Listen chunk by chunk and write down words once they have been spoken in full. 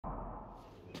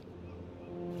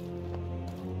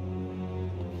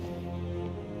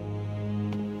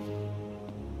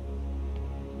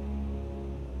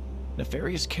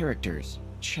Nefarious characters.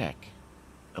 Check.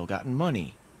 Ill-gotten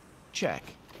money. Check.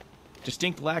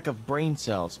 Distinct lack of brain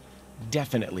cells.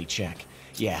 Definitely check.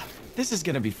 Yeah, this is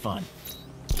gonna be fun.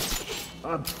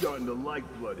 I'm starting to like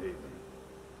Bloodhaven.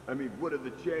 I mean, what are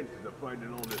the chances of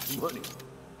finding all this money?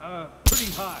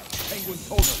 Pretty high. Penguin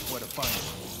told us where to find it.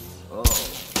 Oh.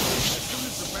 As soon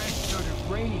as the bank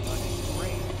started raining on his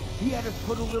brain, he had to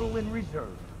put a little in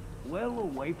reserve. Well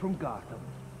away from Gotham.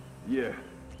 Yeah.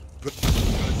 But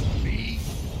just me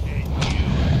and you.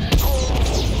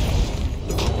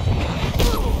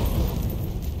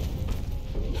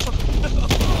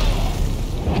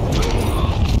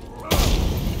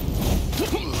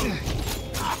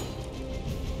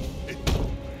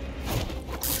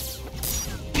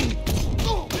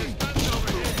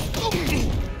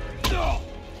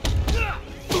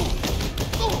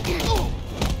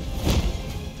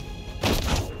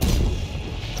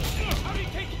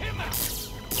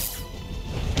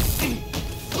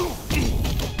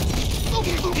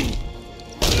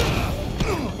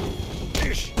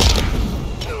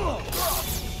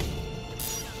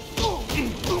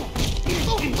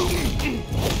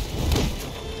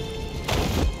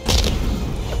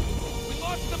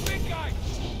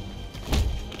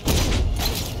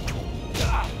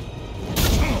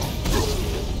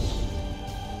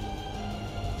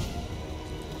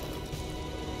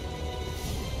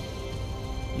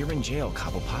 You're in jail,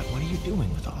 Cobblepot. What are you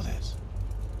doing with all this?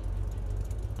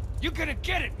 You're gonna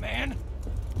get it, man!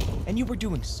 And you were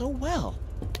doing so well.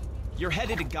 You're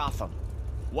headed to Gotham.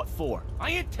 What for?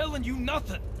 I ain't telling you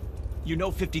nothing! You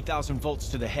know 50,000 volts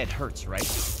to the head hurts, right?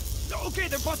 Okay,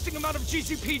 they're busting him out of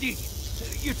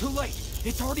GCPD. You're too late.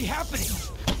 It's already happening.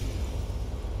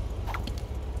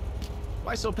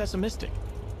 Why so pessimistic?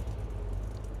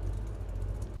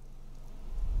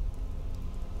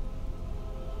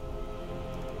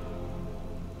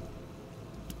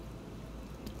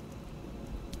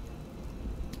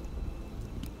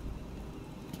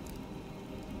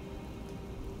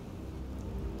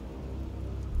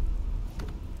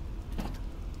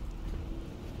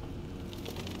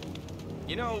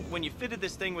 You know, when you fitted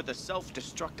this thing with a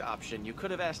self-destruct option, you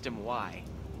could have asked him why.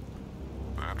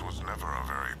 That was never a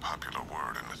very popular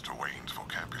word in Mr. Wayne's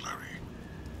vocabulary.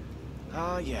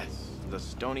 Ah, yes. The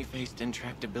stony-faced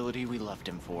intractability we loved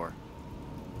him for.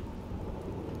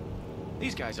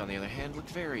 These guys, on the other hand,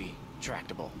 looked very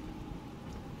tractable.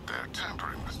 They're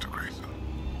tampering, Mr. Grayson.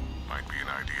 Might be an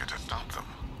idea to stop them.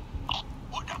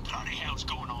 What the bloody hell's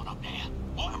going on up there?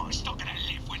 Why am I stuck in a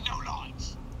lift with no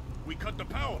lights? We cut the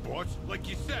power, boss, like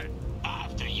you said.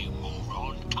 After you,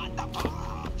 moron, cut the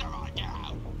power after I get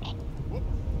out. Whoop.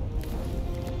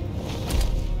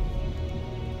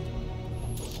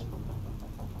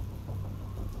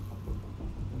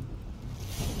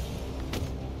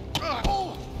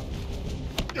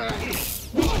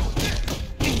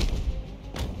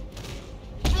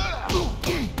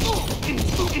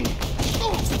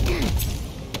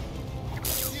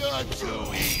 You're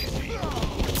too easy.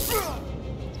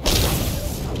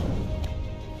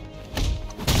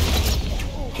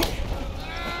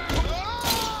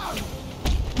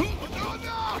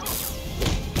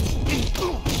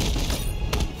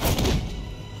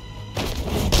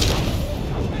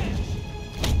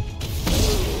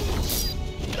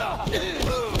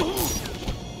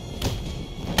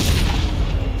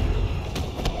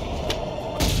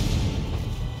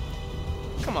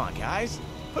 Come on, guys.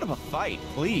 Put up a fight,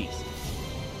 please.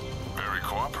 Very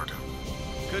cooperative.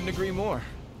 Couldn't agree more.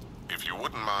 If you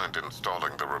wouldn't mind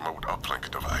installing the remote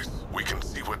uplink device, we can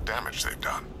see what damage they've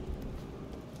done.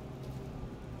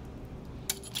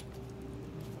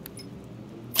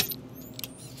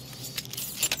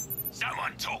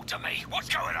 Someone talk to me. What's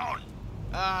going on?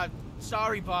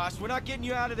 Sorry, boss. We're not getting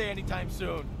you out of there anytime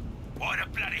soon. Why the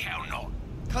bloody hell not?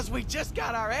 'Cause we just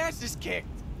got our asses kicked.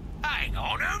 Hang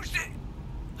on, who's it?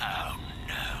 Oh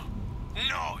no.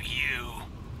 Not you.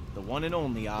 The one and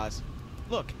only, Oz.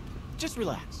 Look, just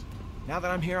relax. Now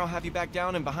that I'm here, I'll have you back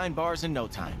down and behind bars in no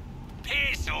time.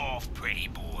 Piss off, pretty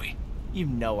boy. You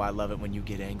know I love it when you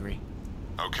get angry.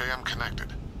 Okay, I'm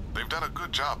connected. They've done a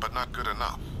good job, but not good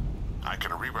enough. I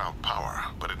can reroute power,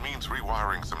 but it means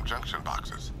rewiring some junction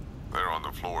boxes. They're on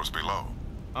the floors below.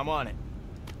 I'm on it.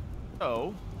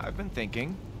 So, I've been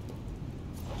thinking.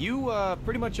 You,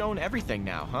 pretty much own everything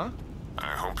now, huh?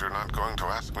 I hope you're not going to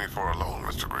ask me for a loan,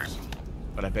 Mr. Grayson.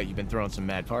 But I bet you've been throwing some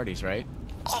mad parties, right?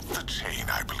 Off the chain,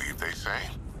 I believe they say.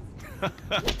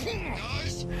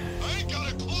 Guys, I ain't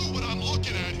got a clue what I'm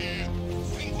looking at here.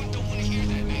 Penguin don't want to hear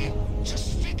that, man.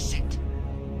 Just fix it.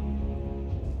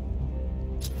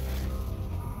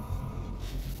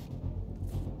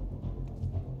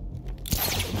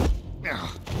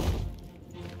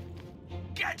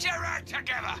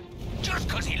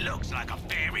 talks like a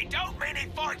fairy don't mean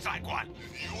it fights like one.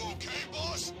 You okay,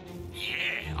 boss?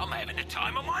 Yeah, I'm having the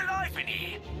time of my life in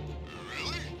here.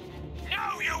 Really?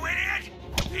 No, you idiot!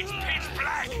 It's pitch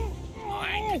black. I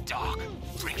hate the dark.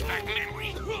 Brings back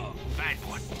memory. Bad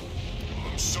one.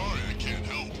 I'm sorry, I can't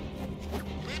help.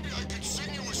 Maybe I could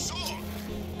sing you a song.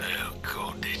 Oh,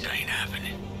 God, this ain't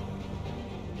happening.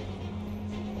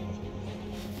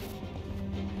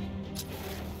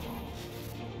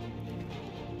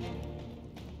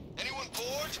 Anyone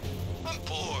bored? I'm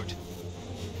bored.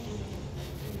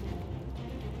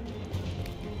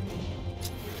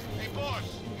 Hey, boss,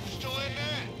 you still in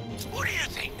there? What do you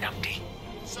think, Numpty?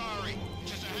 Sorry,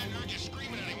 just I hadn't heard you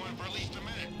screaming at anyone for at least a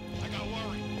minute. I got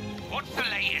worried. What's the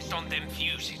latest on them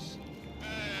fuses?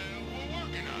 We're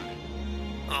working on it.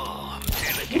 Oh, I'm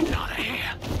never getting out of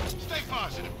here. Stay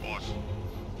positive, boss.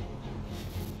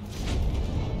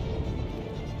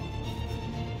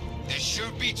 This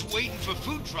sure beats waiting for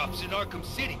food drops in Arkham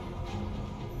City.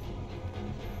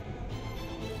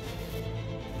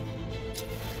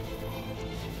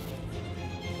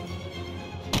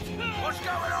 What's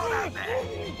going on out there?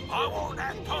 I want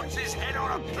that Ponce's head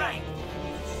on a plate.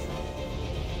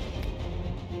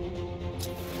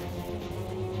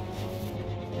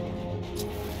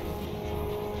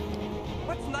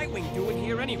 What's Nightwing doing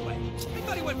here anyway? I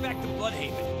thought he went back to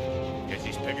Bloodhaven. Guess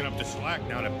he's picking up the slack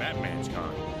now that Batman's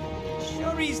gone.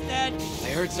 Sure he's dead.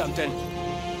 I heard something.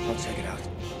 I'll check it out.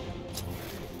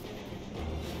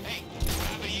 Hey,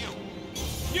 how about you?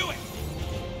 Knew it!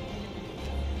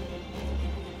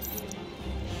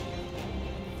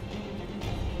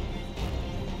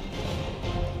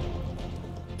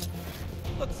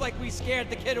 Looks like we scared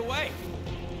the kid away.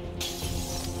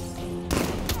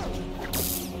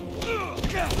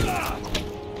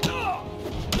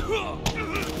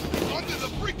 Under the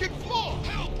freaking floor!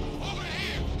 Help! Over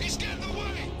here! He's getting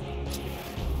away!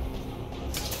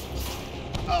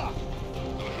 I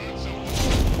heard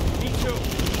something. Me too.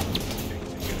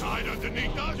 Thinks he can hide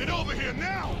underneath us? Get over here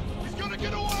now! He's gonna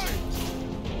get away!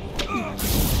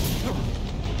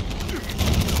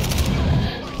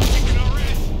 Kicking our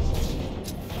asses!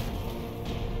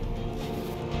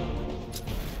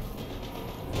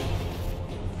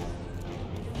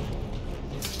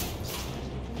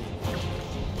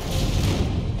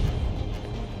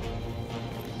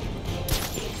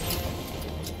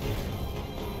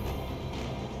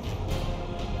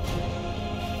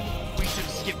 We should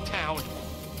have skipped town.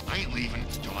 I ain't leaving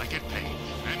till I get paid.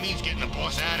 That means getting the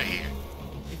boss out of here.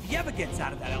 If he ever gets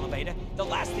out of that elevator, the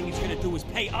last thing he's gonna do is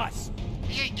pay us.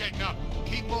 He ain't getting up.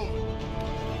 Keep moving.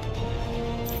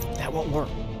 That won't work.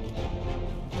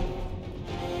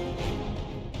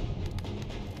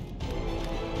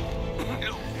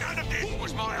 Look, none of this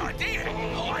was my idea.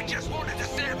 I just wanted to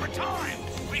serve my time.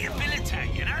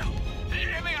 Rehabilitate, you know?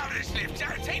 Let me out of this lift.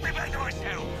 Take me back to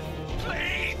myself.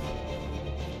 Please!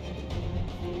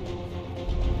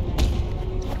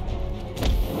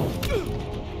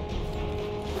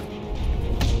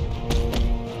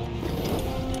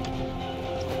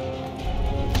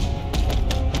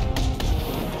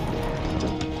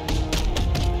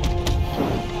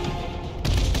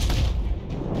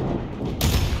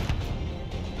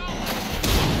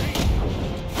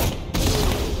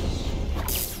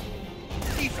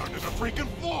 He's under the freaking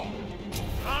floor!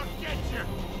 I'll get you!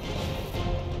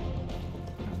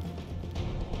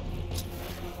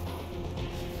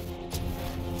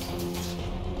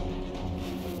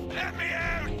 Let me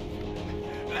out!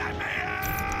 Let me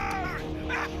out!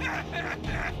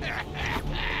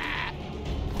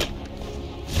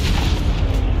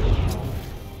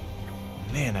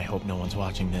 Man, I hope no one's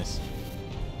watching this.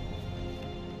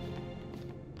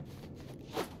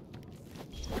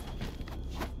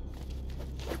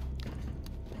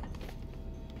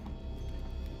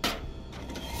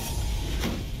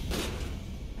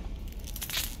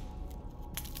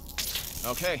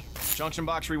 Okay, junction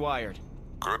box rewired.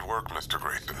 Good work, Mr.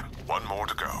 Grayson. One more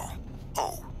to go.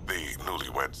 Oh, the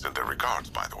newlyweds sent their regards,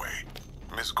 by the way.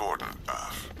 Miss Gordon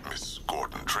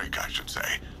Drake, I should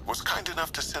say, was kind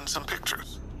enough to send some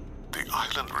pictures. The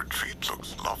island retreat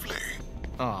looks lovely.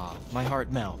 Aw, my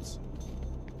heart melts.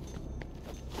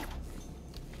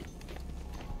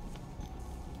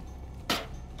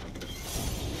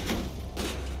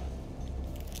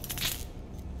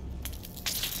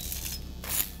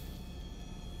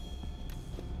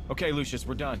 Okay, Lucius,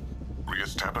 we're done.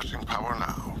 Re-establishing power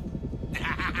now.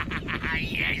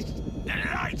 Yes, the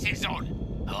lights is on.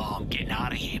 Oh, I'm getting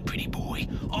out of here, pretty boy.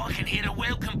 I can hear the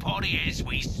welcome party as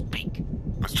we speak.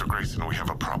 Mr. Grayson, we have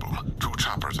a problem. 2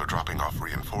 choppers are dropping off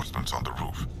reinforcements on the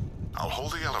roof. I'll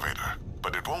hold the elevator,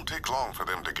 but it won't take long for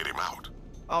them to get him out.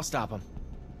 I'll stop him.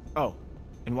 Oh,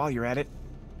 and while you're at it,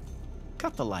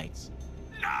 cut the lights.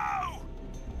 No!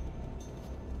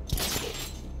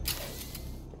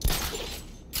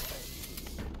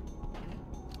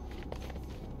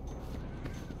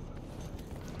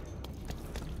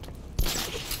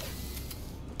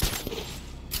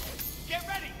 Get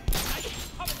ready! Knight's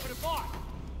coming for the bar!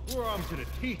 We're armed to the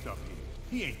teeth up here.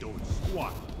 He ain't doing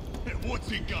squat. What's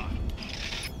he got?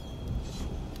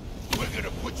 We're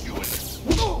gonna put you in the...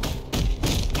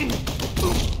 We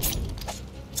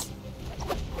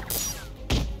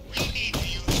need to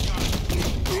use guns.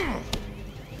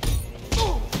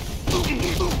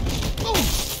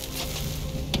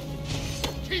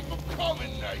 Keep him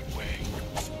coming, Nightwing.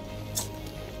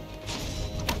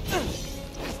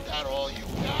 Is that all you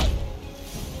got?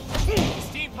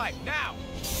 Steam pipe, now!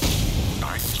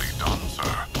 Nicely done,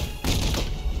 sir.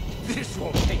 This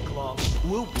won't take long.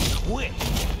 We'll be quick.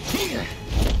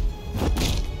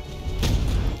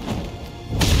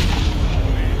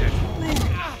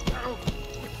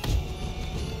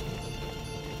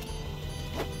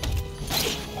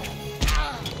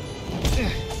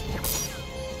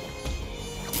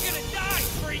 You're gonna die,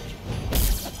 freak!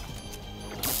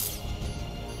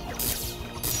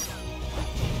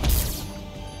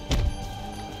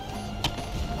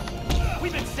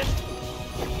 We've been sent.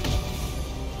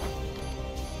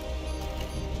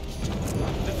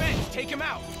 Defense, take him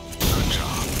out! Good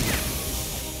job.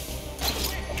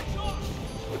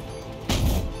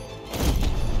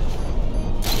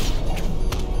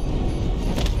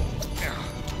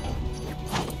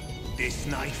 This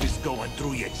knife is going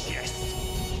through your chest.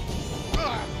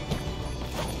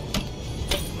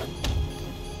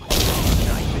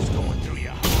 Knife is going through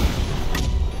your heart.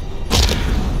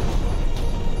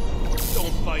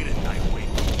 Don't fight it, Nightwing.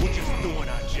 We're just doing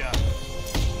our job.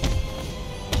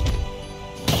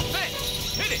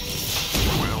 Hit it!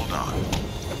 Well done.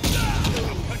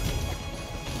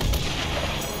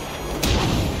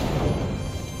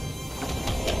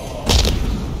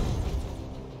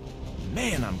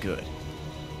 Man, I'm good.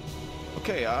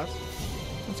 Okay, Oz.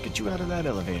 Let's get you out of that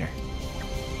elevator.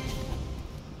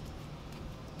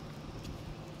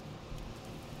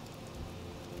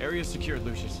 Area secured,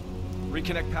 Lucius.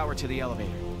 Reconnect power to the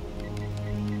elevator.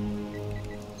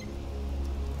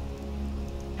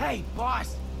 Hey,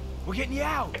 boss! We're getting you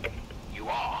out! You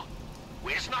are?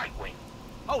 Where's Nightwing?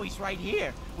 Oh, he's right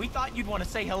here. We thought you'd want to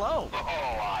say hello. Oh,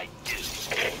 I do.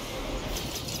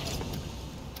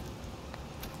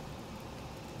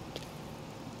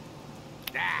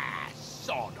 Ah,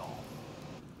 sod off.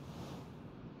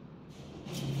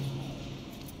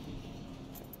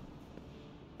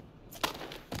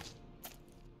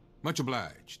 Much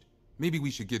obliged. Maybe we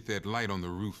should get that light on the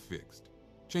roof fixed.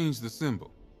 Change the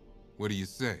symbol. What do you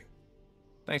say?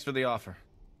 Thanks for the offer.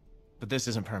 But this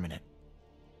isn't permanent.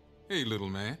 Hey, little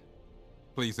man.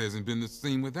 Place hasn't been the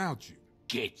same without you.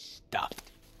 Get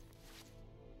stuffed.